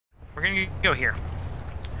We're gonna go here.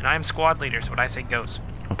 And I'm squad leader, so what I say goes.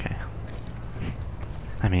 Okay.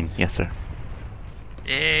 I mean, yes, sir.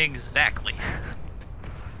 Exactly.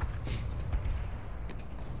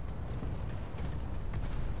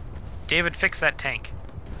 David, fix that tank.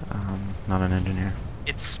 Not an engineer.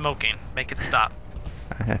 It's smoking. Make it stop.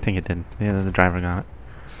 I think it did. Yeah, the driver got it.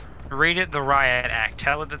 Read it the Riot Act.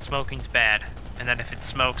 Tell it that smoking's bad. And that if it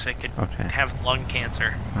smokes, it could have lung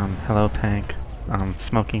cancer. Hello, tank.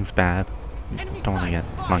 Smoking's bad. Don't want to get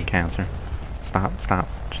lung cancer. Stop.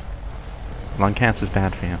 Just, lung cancer's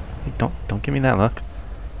bad for you. Hey, don't give me that look.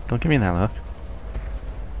 Don't give me that look.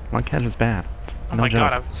 Lung cancer's bad. It's no joke.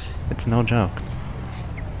 God, It's no joke.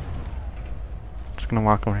 I'm just gonna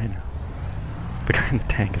walk away now. The guy in the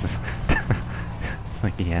tank is... it's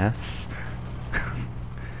like, yes.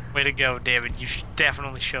 Way to go, David. You should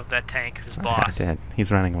definitely show that tank who's boss. I did.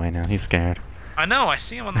 He's running away now. He's scared. I know. I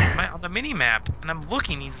see him on the mini map, and I'm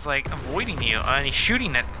looking. He's like avoiding you, and he's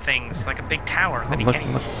shooting at things like a big tower that he can't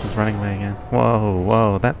even... Look, he's running away again.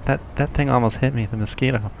 Whoa! That thing almost hit me. The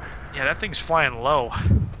mosquito. Yeah, that thing's flying low.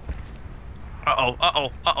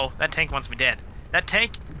 Uh-oh. That tank wants me dead. That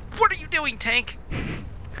tank... What are you doing, tank?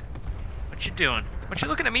 What you doing? What you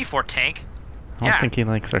looking at me for, tank? I don't think he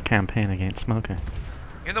likes our campaign against smoking.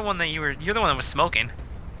 You're the one that was smoking.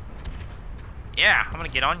 Yeah, I'm gonna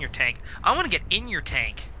get on your tank. I wanna get in your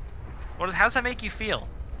tank. How does that make you feel?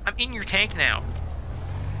 I'm in your tank now.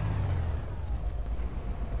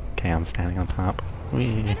 Okay, I'm standing on top. Whee.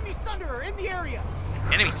 Enemy Sunderer in the area.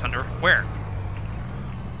 Enemy Sunderer? Where?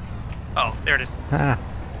 Oh, there it is. Ah.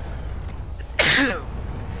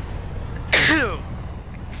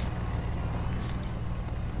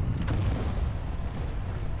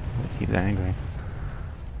 He's angry.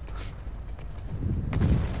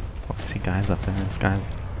 Oh, I see guys up there. There's guys.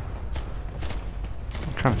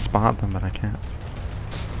 I'm trying to spot them, but I can't.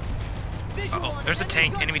 Uh-oh, there's a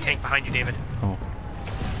tank, enemy tank behind you, David. Oh.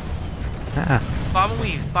 Ah. Bob and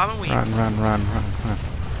weave. Run.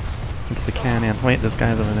 Into the canyon. Wait, this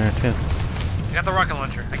guy's over there too. I got the rocket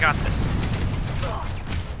launcher. I got this.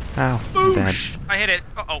 Ow. I'm dead. I hit it.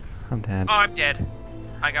 Uh-oh. I'm dead. Oh, I'm dead.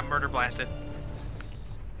 I got murder blasted.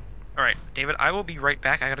 Alright, David, I will be right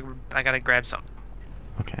back. I gotta grab some.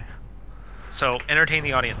 Okay. So, entertain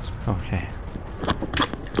the audience. Okay.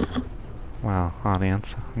 Wow,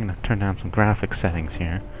 audience. I'm gonna turn down some graphic settings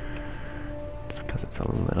here. Just because it's a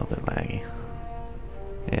little bit laggy.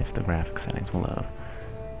 If the graphic settings will load.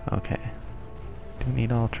 Okay. Do we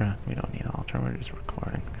need Ultra? We don't need Ultra, we're just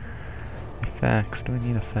recording. Effects, do we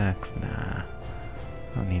need effects? Nah.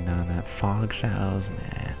 Don't need none of that. Fog shadows?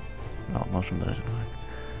 Nah. Oh, motion blur doesn't work.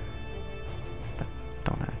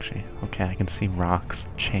 Don't actually. Okay, I can see rocks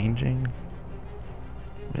changing.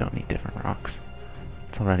 We don't need different rocks.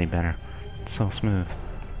 It's already better. It's so smooth.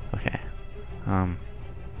 Okay.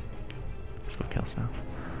 Let's go kill stuff.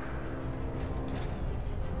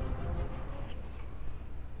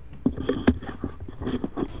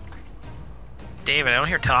 David, I don't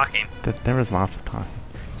hear talking. There was lots of talking.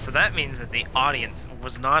 So that means that the audience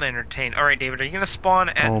was not entertained. Alright, David, are you going to spawn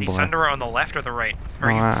at the Sunderer on the left or the right? Or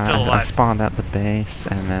are you still alive? I spawned at the base,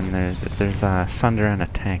 and then there's a Sunderer and a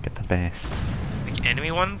tank at the base. Like enemy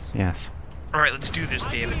ones? Yes. Alright, let's do this,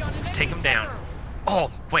 David. Let's take them down. Oh,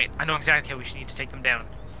 wait, I know exactly how we should need to take them down.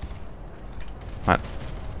 What?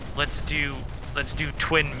 Let's do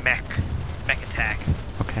twin mech attack.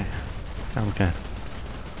 Okay. Sounds good.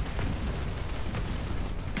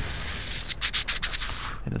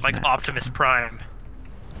 Like Optimus Prime.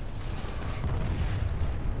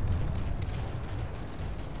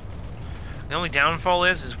 The only downfall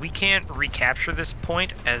is we can't recapture this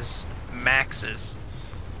point as maxes.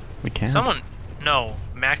 We can? No,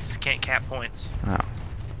 maxes can't cap points. Oh.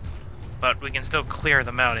 But we can still clear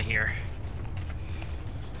them out of here.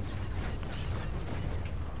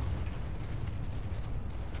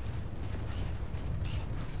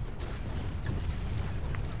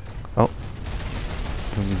 Oh.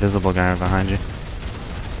 There's an invisible guy behind you.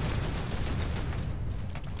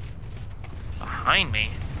 Behind me?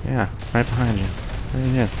 Yeah, right behind you. There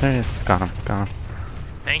he is, there he is. Got him.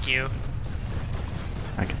 Thank you.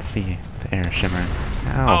 I can see the air shimmering.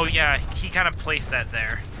 Ow. Oh yeah, he kind of placed that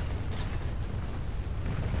there.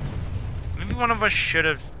 Maybe one of us should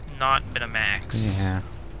have not been a max. Yeah.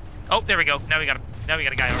 Oh, there we go. Now we got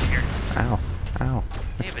a guy over here. Ow. David,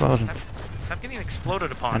 Explosions. Stop getting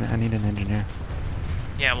exploded upon. I need an engineer.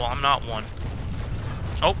 Yeah, well, I'm not one.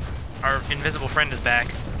 Oh, our invisible friend is back.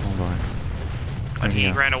 Oh boy. But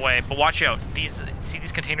he ran away. But watch out. See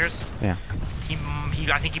these containers? Yeah.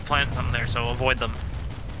 I think he planted something there, so avoid them.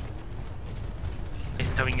 At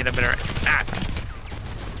least until we can get a better... Ah!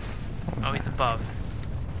 was Oh, he's that? above.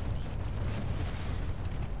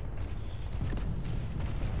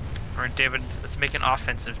 Alright, David, let's make an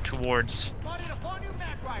offensive towards... Spotted a Vanu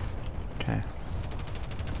mag rider. Okay.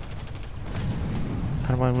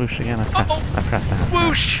 How do I whoosh again? I press F.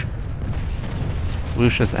 Whoosh!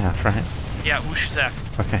 Whoosh is F, right? Yeah, whoosh is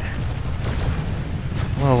F. Okay.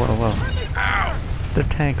 Whoa, whoa, whoa. Ow! Their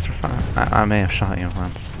tanks are fine. I may have shot you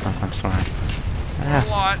once. Oh, I'm sorry. A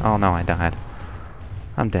lot. Oh no, I died.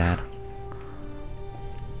 I'm dead.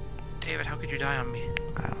 David, how could you die on me?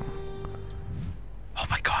 I don't know. Oh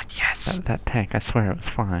my god, yes! That tank, I swear it was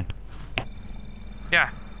flying. Yeah.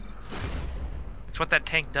 That's what that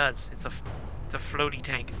tank does. It's a floaty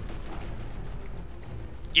tank.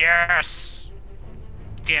 Yes!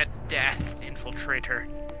 Get death, infiltrator.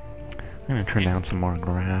 I'm gonna turn down some more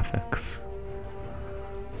graphics.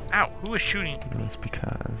 Ow, who is shooting? Just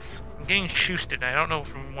because. I'm getting shoosted, I don't know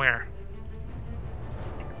from where.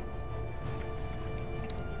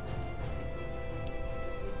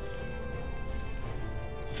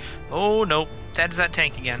 Oh no, that's that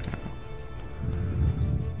tank again.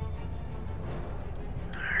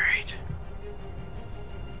 Alright.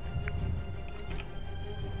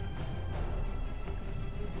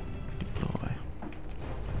 Deploy.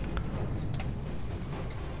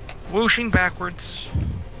 Whooshing backwards.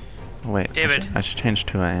 Oh, wait, David. I should change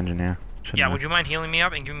to an engineer. Shouldn't Yeah, I? would you mind healing me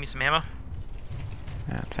up and giving me some ammo?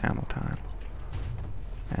 Yeah, it's ammo time.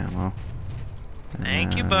 Ammo.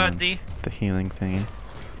 Thank you, And buddy. The healing thingy.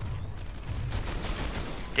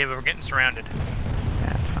 David, we're getting surrounded.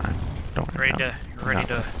 Yeah, it's fine. Don't worry Ready about to, it. you're ready I got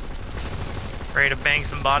to, this. ready to bang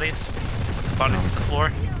some bodies? Bodies No. to the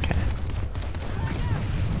floor? Okay.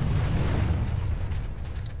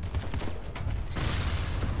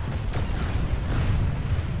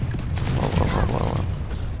 Whoa, whoa, whoa, whoa, whoa.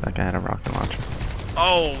 That guy had a rocket launcher.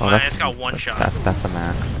 Oh, I just got one shot. That's a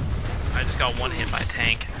max. I just got one hit by a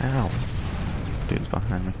tank. Ow. This dude's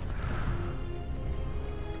behind me.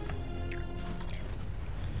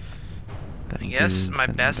 I guess my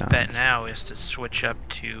best bet now is to switch up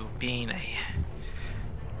to being a...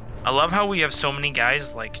 I love how we have so many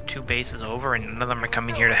guys, like, 2 bases over, and none of them are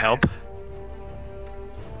coming here to help.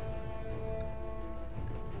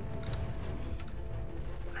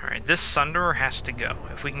 Alright, this Sunderer has to go.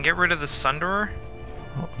 If we can get rid of the Sunderer...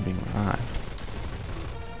 Oh, I'm being revived.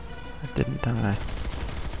 I didn't die.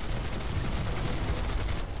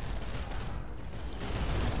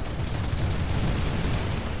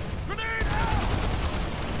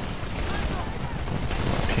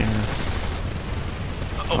 Up here.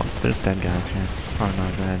 Oh, there's dead guys here. Probably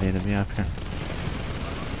not a good idea to be up here.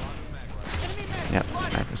 Yep,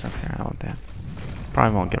 snipers up here, all dead.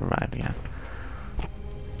 Probably won't get revived again.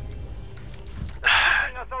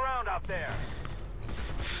 Us around out there.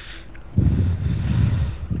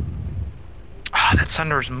 Oh, that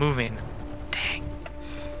Sunderer's moving. Dang.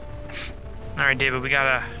 Alright, David, we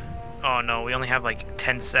gotta... Oh no, we only have like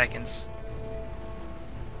 10 seconds.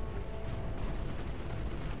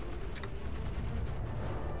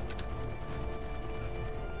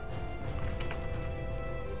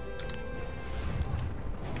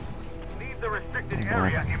 Leave the restricted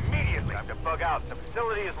area immediately. Time to bug out. The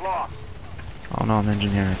facility is lost. Oh no, I'm an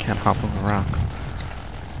engineer, I can't hop over rocks.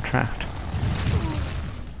 I'm trapped.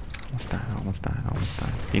 Almost died, almost died, almost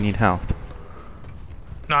died. Do you need health?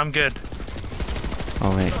 No, I'm good.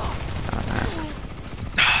 Oh wait, got an axe.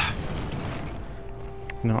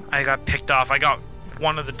 No, I got picked off. I got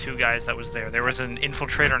one of the 2 guys that was there. There was an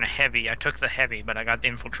infiltrator and a heavy. I took the heavy, but I got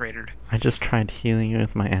infiltrated. I just tried healing you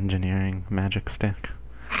with my engineering magic stick.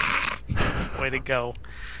 Way to go.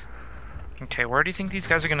 Okay, where do you think these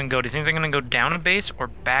guys are gonna go? Do you think they're gonna go down a base or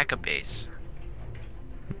back a base?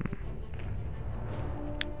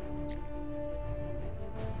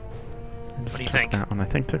 I just do you took think? that one. I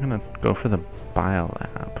think they're gonna go for the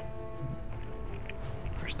biolab.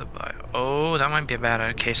 Where's the bio? Oh, that might be a bad...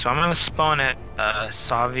 Okay, so I'm gonna spawn at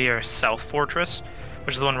Xavier South Fortress,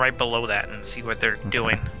 which is the one right below that, and see what they're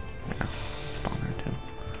doing. Yeah, spawn there too.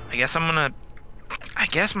 I guess I'm gonna... I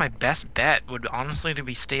guess my best bet would honestly to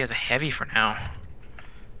be stay as a heavy for now.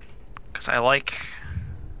 Because I like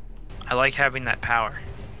having that power.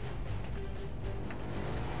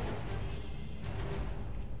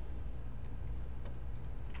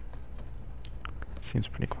 Seems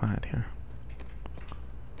pretty quiet here.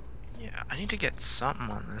 Yeah, I need to get something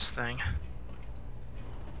on this thing.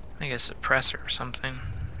 I think a suppressor or something.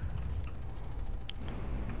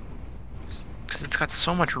 Because it's got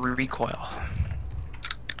so much recoil.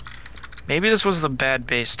 Maybe this was the bad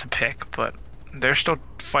base to pick, but they're still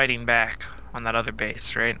fighting back on that other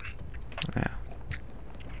base, right? Yeah.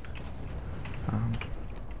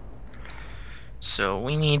 So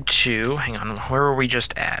we need to, hang on, where were we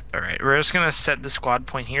just at? All right, we're just gonna set the squad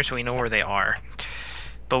point here so we know where they are.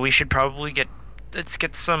 But we should probably let's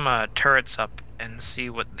get some turrets up and see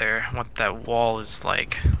what that wall is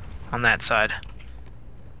like on that side.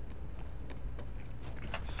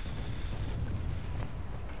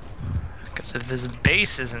 Because if this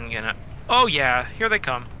base isn't gonna, oh yeah, here they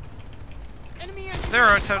come. They're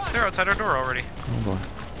outside our door already. Oh boy.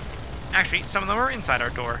 Actually, some of them are inside our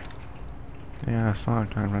door. Yeah, I saw a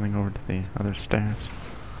guy running over to the other stairs.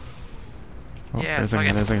 Oh, Yeah, there's a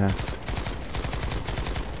guy, there's a guy.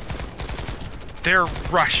 They're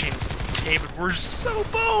rushing. David, we're so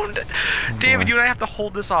boned. Oh, David, boy. you and I have to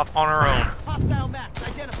hold this off on our own. Hostile maps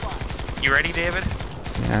identified. You ready, David?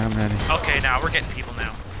 Yeah, I'm ready. Okay, now we're getting people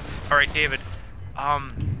now. All right, David. Oh,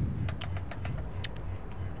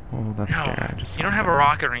 that's No, scary. I just you saw don't have a that.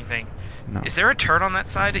 rocket or anything. No. Is there a turret on that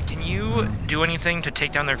side? Can you do anything to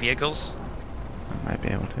take down their vehicles? I might be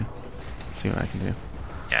able to. Let's see what I can do.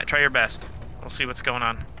 Yeah, try your best. We'll see what's going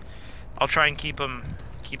on. I'll try and keep them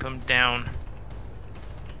down.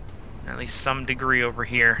 At least some degree over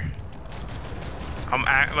here.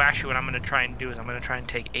 Actually, what I'm going to try and do is I'm going to try and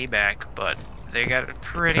take A back, but they got it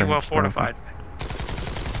pretty well Turret's broken. fortified.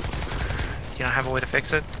 Do you not have a way to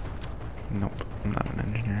fix it? Nope, I'm not an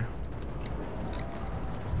engineer.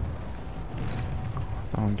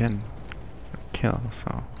 Oh, I'm getting a kill,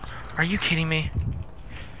 so... Are you kidding me?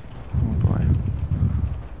 Oh boy.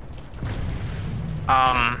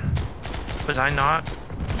 Was I not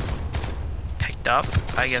picked up?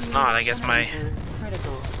 I guess not. I guess my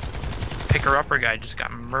picker-upper guy just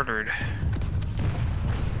got murdered.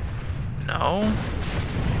 No?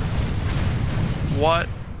 What?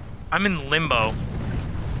 I'm in limbo.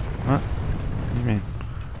 What? What do you mean?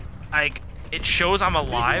 Like, it shows I'm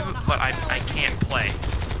alive, but I can't play.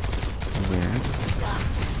 Weird.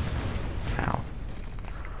 Ow.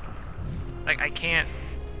 Like, I can't...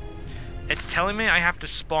 It's telling me I have to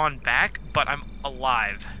spawn back, but I'm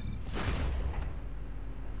alive.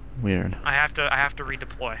 Weird. I have to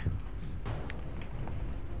redeploy.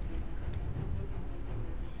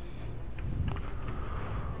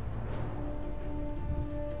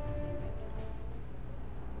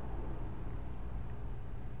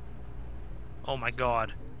 Oh my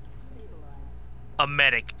god. A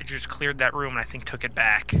medic just cleared that room and I think took it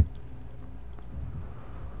back. I'm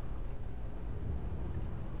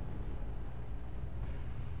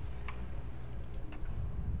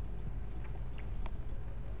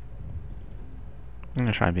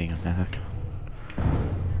gonna try being a medic.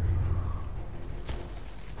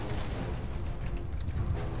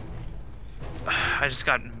 I just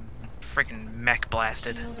got freaking mech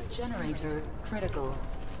blasted. Generator critical.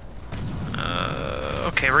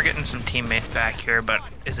 Okay, we're getting some teammates back here, but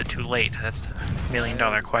is it too late? That's the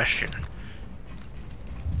million-dollar question.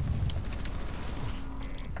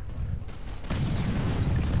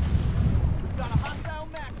 We've got a hostile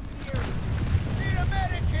max in the area. Need a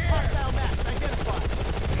medic here. Hostile max identified.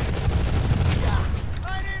 Yeah.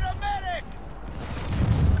 I need a medic.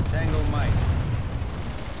 Tango Mike.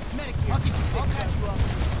 Medic here. I'll get you fixed. I'll patch you up.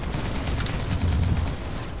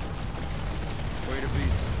 Way to be.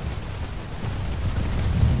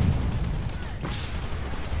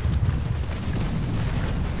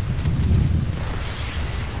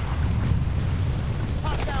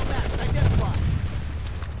 Hostile max identified.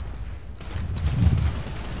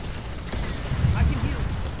 I can heal.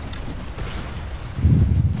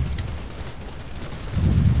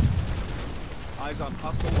 Eyes on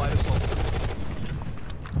hostile light assault.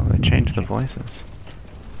 Oh, they changed the voices.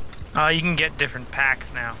 You can get different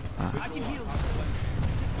packs now. I can heal.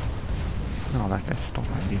 Oh, that guy stole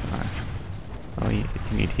my D5. Oh, you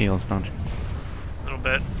need heals, don't you? A little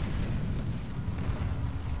bit.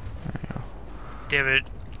 There you go. David,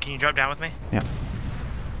 can you drop down with me? Yeah.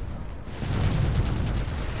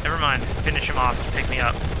 Never mind. Finish him off. Pick me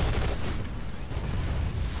up.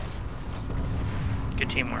 Good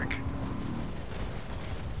teamwork.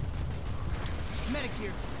 Medic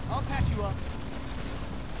here. I'll patch you up.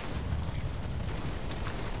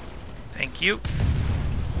 Thank you.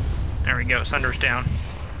 There we go. Sunder's down.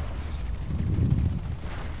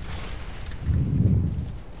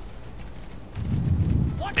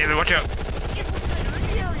 David, watch out. Infiltrator in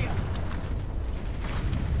the area.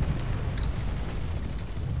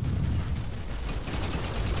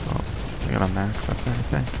 Oh, we got a max up there, I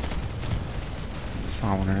think.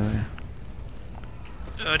 Saw one earlier.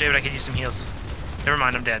 Oh, David, I could use some heals. Never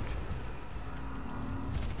mind, I'm dead.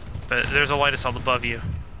 But there's a light assault above you.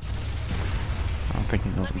 I don't think he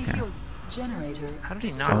knows me here. Generator. How did he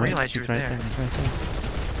destroyed. not Oh, realize you he's were right there? there. He's right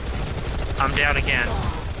there. I'm down again.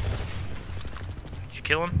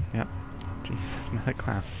 kill him? Yep. Jesus, medic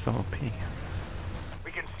class is so OP.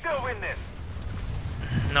 We can still win this.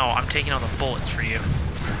 No, I'm taking all the bullets for you.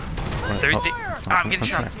 Wait, They're- oh, they- that's I'm not- getting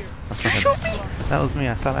that's shot. not- that's not good. That was me.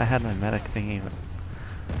 I thought I had my medic thingy, but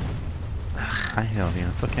I healed you.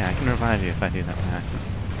 It's okay. I can revive you if I do that by accident.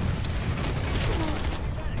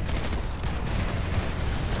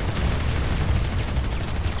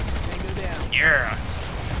 Tango down. Yeah.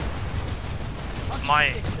 My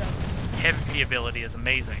heavy ability is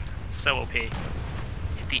amazing. It's so OP. Hit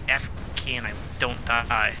the F key and I don't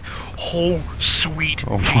die. Oh, sweet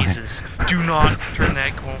Oh my. Jesus. Do not turn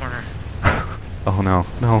that corner. Oh no,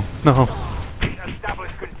 no, no.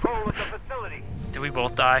 Establish control of the facility. Did we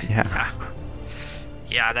both die? Yeah.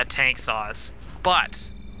 Yeah, that tank saw us. But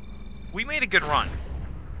we made a good run.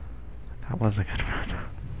 That was a good run.